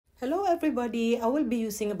Hello everybody, I will be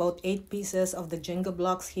using about 8 pieces of the Jenga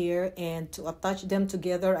blocks here, and to attach them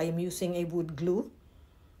together I am using a wood glue.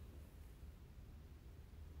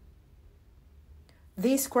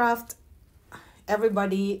 This craft,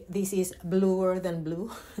 everybody, this is bluer than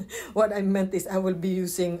blue. What I meant is I will be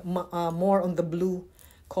using more on the blue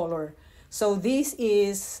color. So this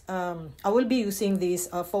is, I will be using this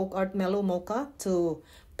Folk Art Mellow Mocha to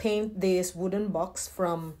paint this wooden box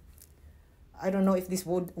from, I don't know if this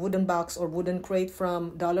wooden box or wooden crate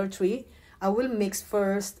from Dollar Tree. I will mix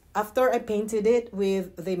first. After I painted it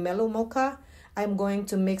with the Mellow Mocha, I'm going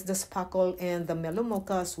to mix the sparkle and the Mellow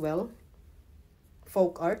Mocha as well,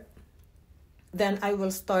 Folk Art. Then I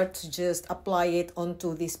will start to just apply it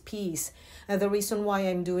onto this piece. And the reason why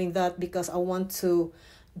I'm doing that, because I want to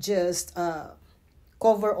just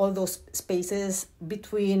cover all those spaces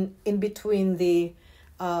in between the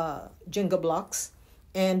Jenga blocks.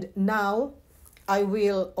 And now I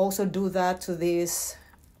will also do that to this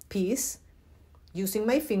piece using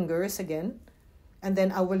my fingers again, and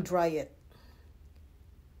then I will dry it.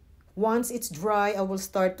 Once it's dry, I will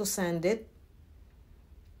start to sand it.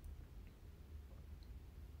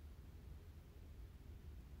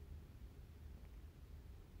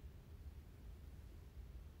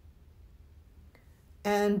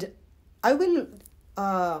 And I will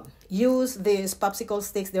use these popsicle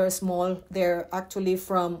sticks. They're small. They're actually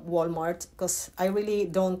from Walmart, because I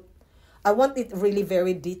want it really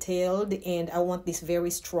very detailed, and I want this very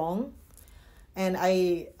strong. And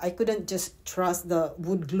I couldn't just trust the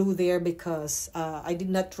wood glue there because I did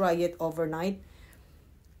not dry it overnight.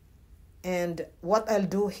 And what I'll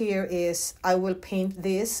do here is I will paint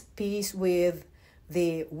this piece with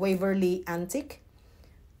the Waverly Antique,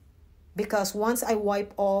 because once I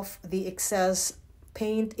wipe off the excess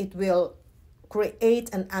paint, it will create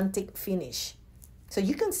an antique finish. So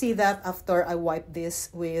you can see that after I wipe this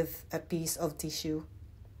with a piece of tissue.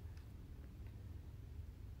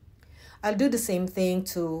 I'll do the same thing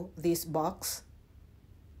to this box.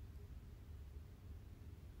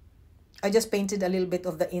 I just painted a little bit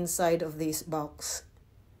of the inside of this box.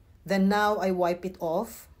 Then now I wipe it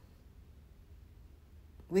off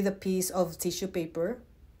with a piece of tissue paper.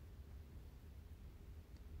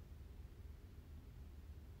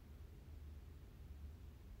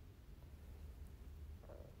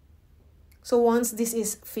 So once this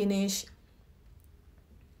is finished,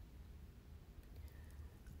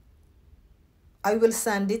 I will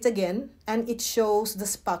sand it again, and it shows the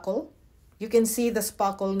sparkle. You can see the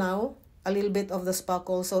sparkle now, a little bit of the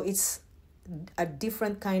sparkle, so it's a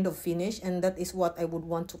different kind of finish, and that is what I would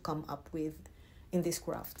want to come up with in this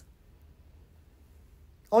craft.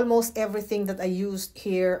 Almost everything that I used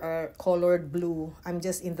here are colored blue. I'm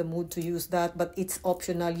just in the mood to use that, but it's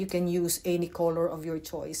optional. You can use any color of your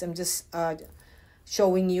choice. I'm just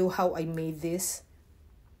showing you how I made this.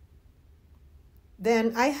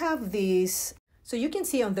 Then I have this. So you can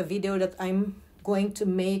see on the video that I'm going to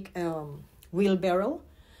make a wheelbarrow.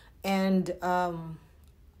 And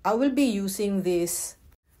I will be using this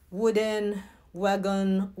wooden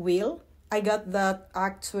wagon wheel. I got that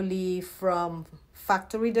actually from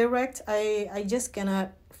Factory Direct. I just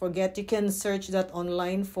cannot forget. You can search that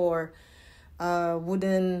online for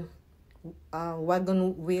wooden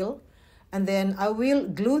wagon wheel. And then I will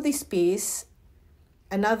glue this piece,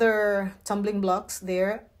 another tumbling blocks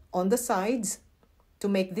there on the sides to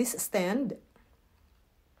make this stand.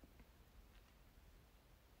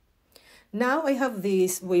 Now I have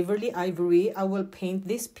this Waverly Ivory. I will paint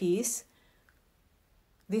this piece.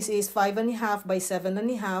 This is 5.5 by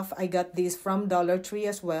 7.5. I got this from Dollar Tree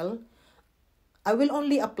as well. I will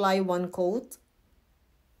only apply one coat.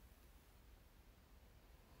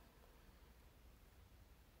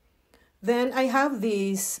 Then I have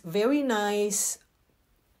this very nice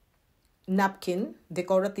napkin,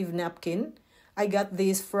 decorative napkin. I got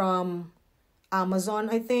this from Amazon,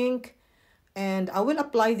 I think. And I will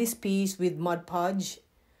apply this piece with Mod Podge.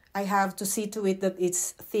 I have to see to it that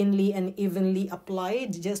it's thinly and evenly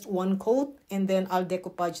applied, just one coat, and then I'll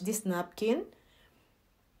decoupage this napkin.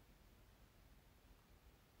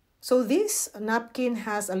 So this napkin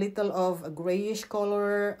has a little of a grayish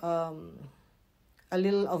color, a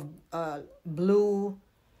little of blue.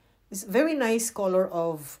 It's a very nice color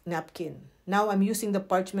of napkin. Now I'm using the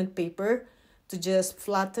parchment paper to just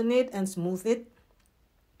flatten it and smooth it.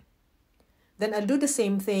 Then I'll do the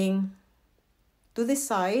same thing to this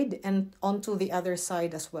side and onto the other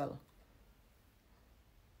side as well.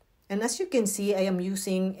 And as you can see, I am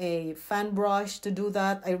using a fan brush to do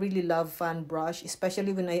that. I really love fan brush,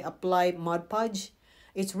 especially when I apply Mod Podge.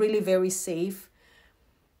 It's really very safe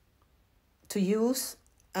to use.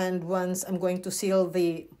 And once I'm going to seal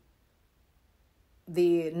the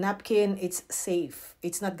the napkin, it's safe.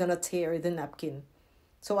 It's not gonna tear the napkin.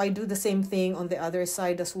 So I do the same thing on the other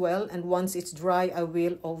side as well. And once it's dry, I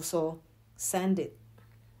will also sand it.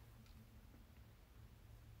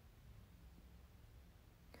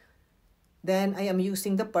 Then I am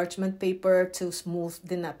using the parchment paper to smooth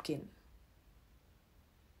the napkin.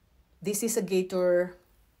 This is a Gator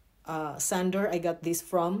sander. I got this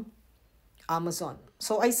from Amazon.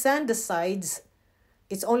 So I sand the sides.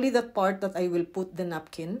 It's only that part that I will put the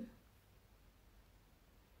napkin.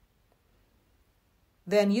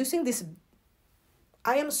 Then using this,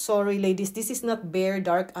 I am sorry ladies, this is not Bare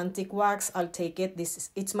Dark Antique Wax. I'll take it.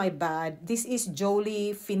 It's my bad. This is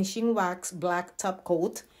Jolie Finishing Wax Black Top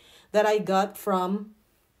Coat that I got from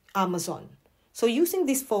Amazon. So using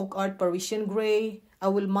this Folk Art Parisian Gray, I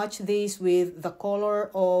will match this with the color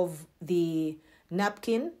of the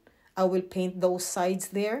napkin. I will paint those sides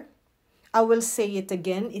there. I will say it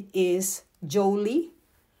again. It is Jolie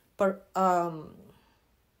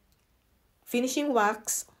Finishing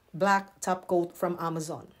Wax Black Top Coat from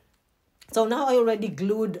Amazon. So now I already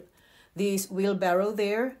glued this wheelbarrow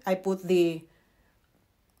there. I put the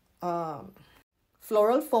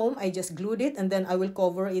floral foam. I just glued it, and then I will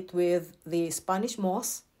cover it with the Spanish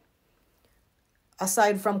moss.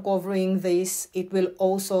 Aside from covering this, it will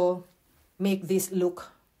also make this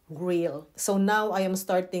look real. So now I am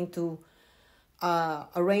starting to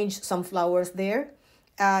arrange some flowers there.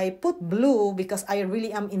 I put blue because I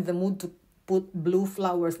really am in the mood to put blue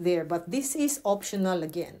flowers there, but this is optional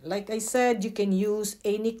again. Like I said, you can use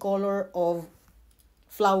any color of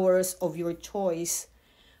flowers of your choice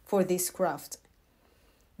for this craft.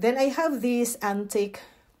 Then I have this antique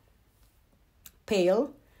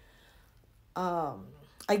pail.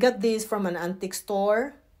 I got this from an antique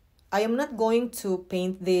store. I am not going to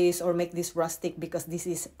paint this or make this rustic because this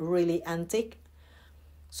is really antique.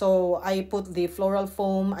 So I put the floral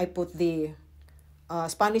foam, I put the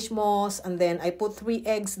Spanish moss, and then I put 3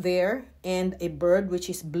 eggs there and a bird which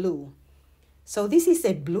is blue. So this is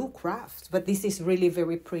a blue craft, but this is really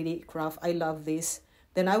very pretty craft. I love this.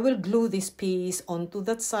 Then I will glue this piece onto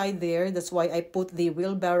that side there. That's why I put the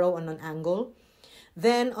wheelbarrow on an angle.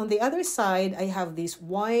 Then on the other side, I have this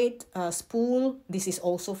white spool. This is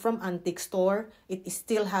also from antique store. It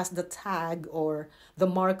still has the tag or the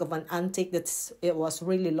mark of an antique. It was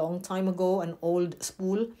really long time ago, an old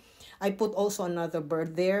spool. I put also another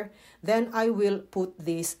bird there. Then I will put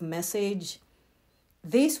this message.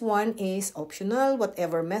 This one is optional.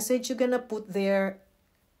 Whatever message you're gonna put there,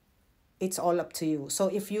 it's all up to you. So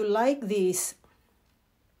if you like this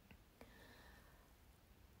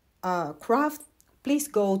craft, please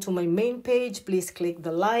go to my main page. Please click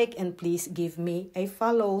the like and please give me a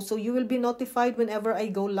follow so you will be notified whenever I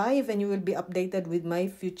go live and you will be updated with my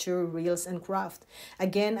future reels and craft.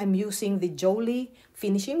 Again, I'm using the Jolie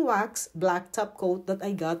Finishing Wax Black Top Coat that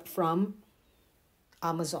I got from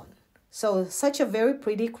Amazon. So such a very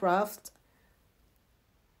pretty craft.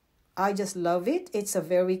 I just love it. It's a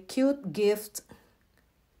very cute gift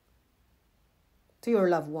to your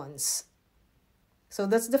loved ones. So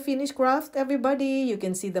that's the finished craft, everybody. You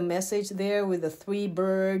can see the message there with the 3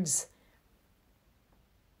 birds.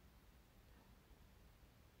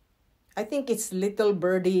 I think it's Little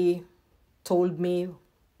Birdie told me.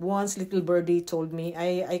 Once Little Birdie told me.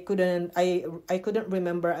 I couldn't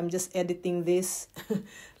remember. I'm just editing this.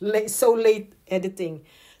 So late editing.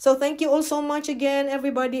 So thank you all so much again,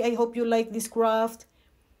 everybody. I hope you like this craft.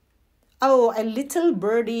 Oh, a Little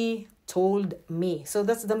Birdie told me. So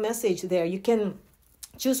that's the message there. You can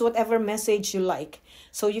choose whatever message you like.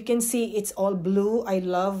 So you can see it's all blue. I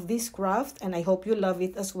love this craft and I hope you love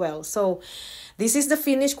it as well. So this is the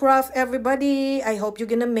finished craft, everybody. I hope you're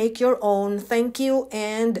gonna make your own. Thank you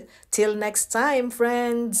and till next time,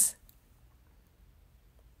 friends.